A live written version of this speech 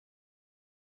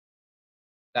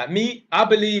Like me, I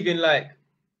believe in like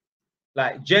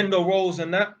gender roles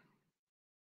and that.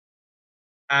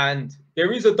 And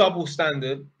there is a double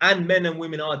standard, and men and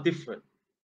women are different.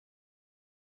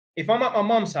 If I'm at my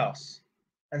mum's house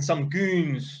and some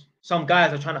goons, some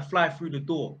guys are trying to fly through the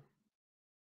door,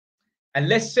 and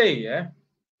let's say, yeah,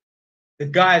 the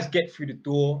guys get through the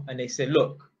door and they say,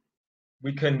 look,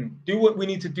 we can do what we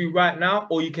need to do right now,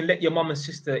 or you can let your mum and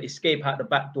sister escape out the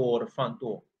back door or the front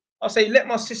door. I'll say, let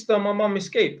my sister and my mum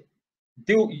escape.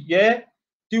 Do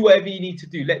whatever you need to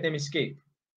do. Let them escape.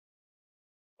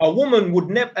 A woman would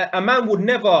never, a man would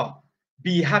never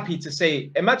be happy to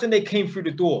say, imagine they came through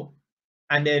the door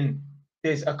and then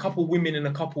there's a couple women and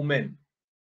a couple men.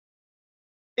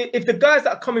 If the guys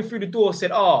that are coming through the door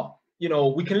said, oh, you know,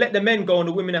 we can let the men go and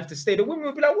the women have to stay, the women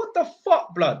would be like, what the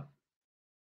fuck, blood?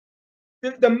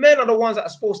 The men are the ones that are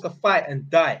supposed to fight and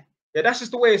die. Yeah, that's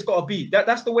just the way it's got to be.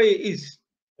 That's the way it is.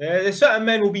 Yeah, there's certain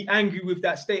men will be angry with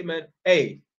that statement.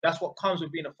 Hey, that's what comes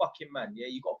with being a fucking man. Yeah,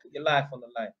 you got to put your life on the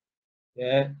line.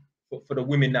 Yeah, for the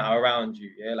women that are around you.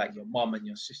 Yeah, like your mum and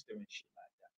your sister and shit like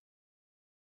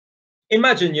that.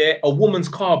 Imagine, yeah, a woman's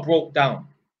car broke down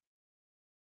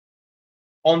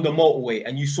on the motorway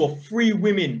and you saw 3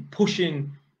 women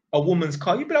pushing a woman's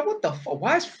car. You'd be like, what the fuck?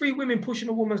 Why is 3 women pushing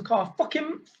a woman's car?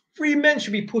 Fucking 3 men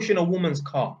should be pushing a woman's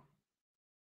car.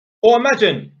 Or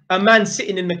imagine a man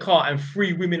sitting in the car and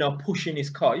 3 women are pushing his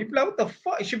car. You'd be like, what the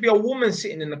fuck? It should be a woman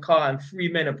sitting in the car and 3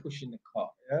 men are pushing the car.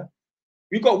 Yeah,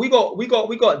 we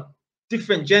got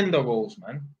different gender roles,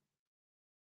 man.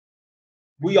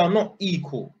 We are not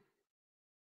equal.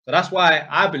 So that's why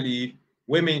I believe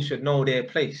women should know their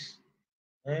place.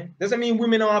 Yeah? Doesn't mean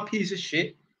women are a piece of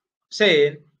shit.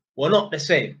 Saying we're not the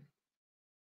same.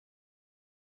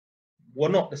 We're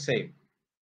not the same.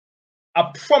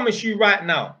 I promise you right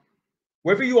now,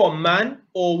 whether you're a man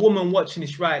or a woman watching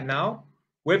this right now,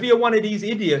 whether you're one of these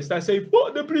idiots that say,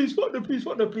 fuck the police, fuck the police,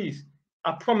 fuck the police,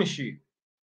 I promise you,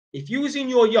 if you was in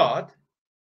your yard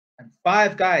and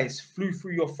 5 guys flew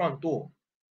through your front door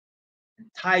and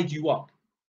tied you up,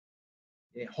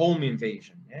 yeah, home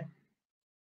invasion, yeah,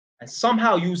 and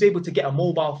somehow you was able to get a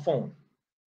mobile phone,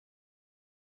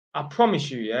 I promise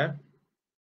you, yeah,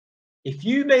 if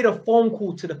you made a phone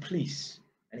call to the police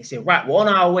and they said, right, we're on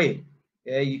our way,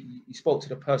 yeah, you spoke to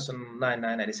the person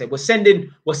 999, they said,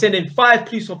 we're sending 5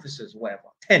 police officers, whatever,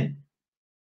 10.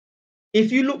 If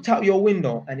you looked out your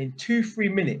window and in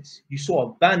 2-3 minutes you saw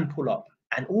a van pull up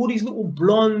and all these little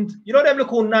blonde, you know them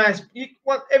little nice,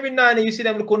 every now and then you see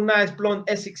them little nice blonde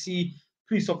Essexy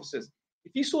police officers.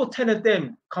 If you saw 10 of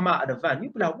them come out of the van,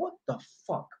 you'd be like, what the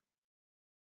fuck?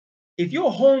 If your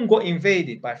home got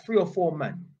invaded by 3 or 4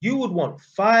 men, you would want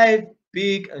 5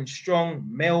 big and strong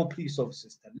male police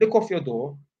officers to lick off your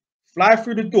door, fly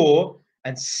through the door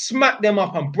and smack them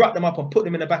up and brat them up and put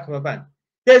them in the back of a van.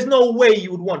 There's no way you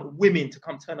would want women to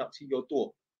come turn up to your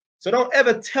door. So don't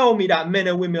ever tell me that men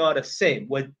and women are the same.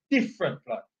 We're different,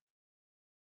 blood.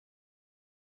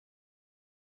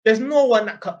 There's no one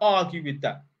that could argue with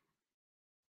that.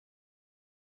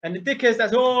 And the dickheads that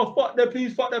say, oh, fuck the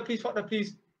police, fuck the police, fuck the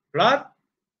police. Blood,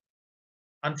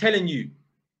 I'm telling you,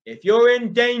 if you're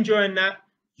in danger in that,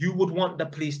 you would want the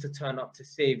police to turn up to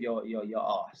save your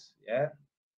ass, yeah?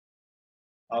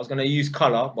 I was going to use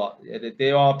color, but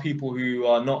there are people who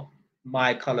are not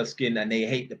my color skin and they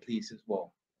hate the police as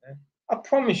well. Yeah? I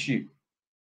promise you.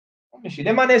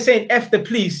 Them man, they're saying F the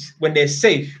police when they're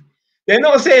safe. They're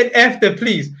not saying F the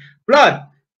police. Blood,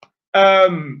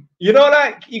 you know,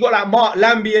 like, you got like Mark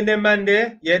Lambie and them man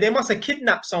there. Yeah, they must have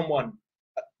kidnapped someone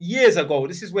years ago.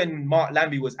 This is when Mark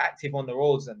Lambie was active on the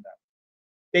roads and that.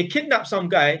 They kidnapped some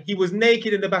guy. He was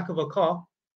naked in the back of a car.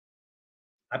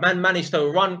 A man managed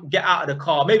to get out of the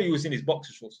car. Maybe he was in his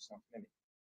boxer shorts or something.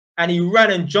 And he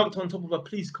ran and jumped on top of a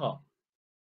police car.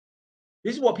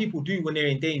 This is what people do when they're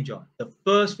in danger. The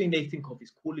first thing they think of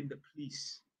is calling the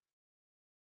police.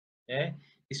 Yeah?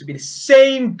 This would be the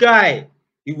same guy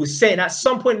who was saying at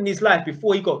some point in his life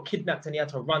before he got kidnapped and he had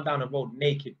to run down the road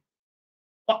naked.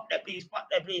 Fuck the police, fuck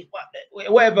the police, fuck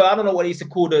the... Whatever, I don't know what they used to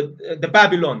call the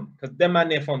Babylon. Because them man,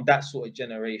 they're from that sort of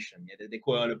generation. Yeah? They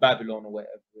call it the Babylon or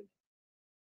whatever.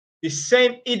 This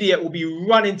same idiot will be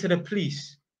running to the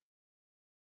police.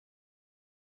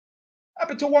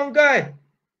 Happened to one guy.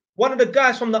 One of the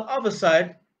guys from the other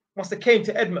side must have came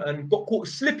to Edmonton, got caught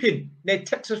slipping near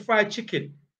Texas Fried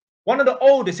Chicken. One of the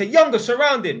oldest, a younger,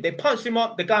 surrounding. They punched him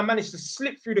up. The guy managed to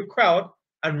slip through the crowd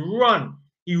and run.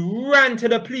 He ran to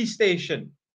the police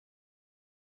station.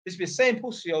 This is the same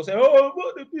pussy. I was saying, oh,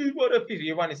 what the police, what the police?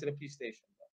 He ran into the police station.